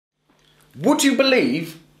Would you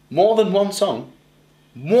believe more than one song?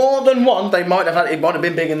 More than one. They might have had. It might have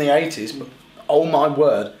been big in the 80s, but oh my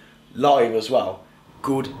word, live as well.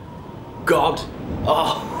 Good God!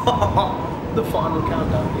 Oh, the final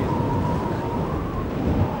countdown here.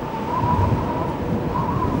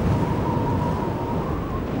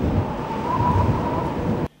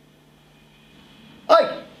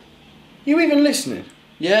 Hey, you even listening?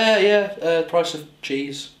 Yeah, price of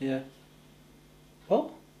cheese, yeah.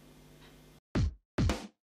 What?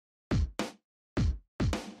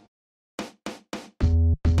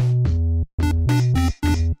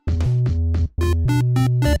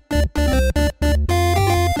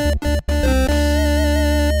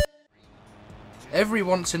 Every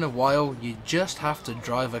once in a while, you just have to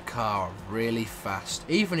drive a car really fast,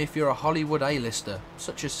 even if you're a Hollywood A-lister,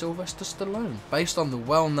 such as Sylvester Stallone. Based on the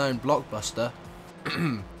well-known blockbuster,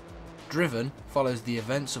 Driven follows the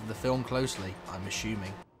events of the film closely, I'm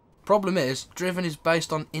assuming. Problem is, Driven is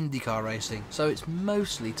based on IndyCar racing, so it's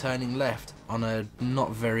mostly turning left on a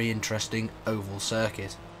not very interesting oval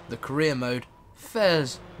circuit. The career mode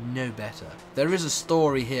fares no better. There is a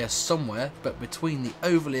story here somewhere, but between the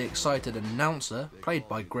overly excited announcer, played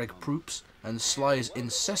by Greg Proops, and Sly's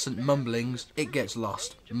incessant mumblings, it gets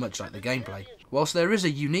lost, much like the gameplay. Whilst there is a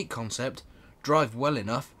unique concept, drive well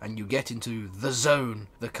enough and you get into the zone.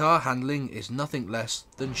 The car handling is nothing less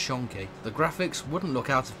than shonky. The graphics wouldn't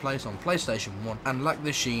look out of place on PlayStation 1 and lack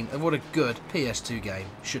the sheen of what a good PS2 game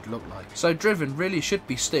should look like. So Driven really should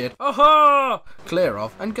be steered clear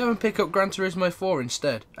of and go and pick up Gran Turismo 4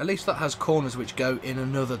 instead. At least that has corners which go in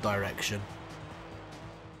another direction.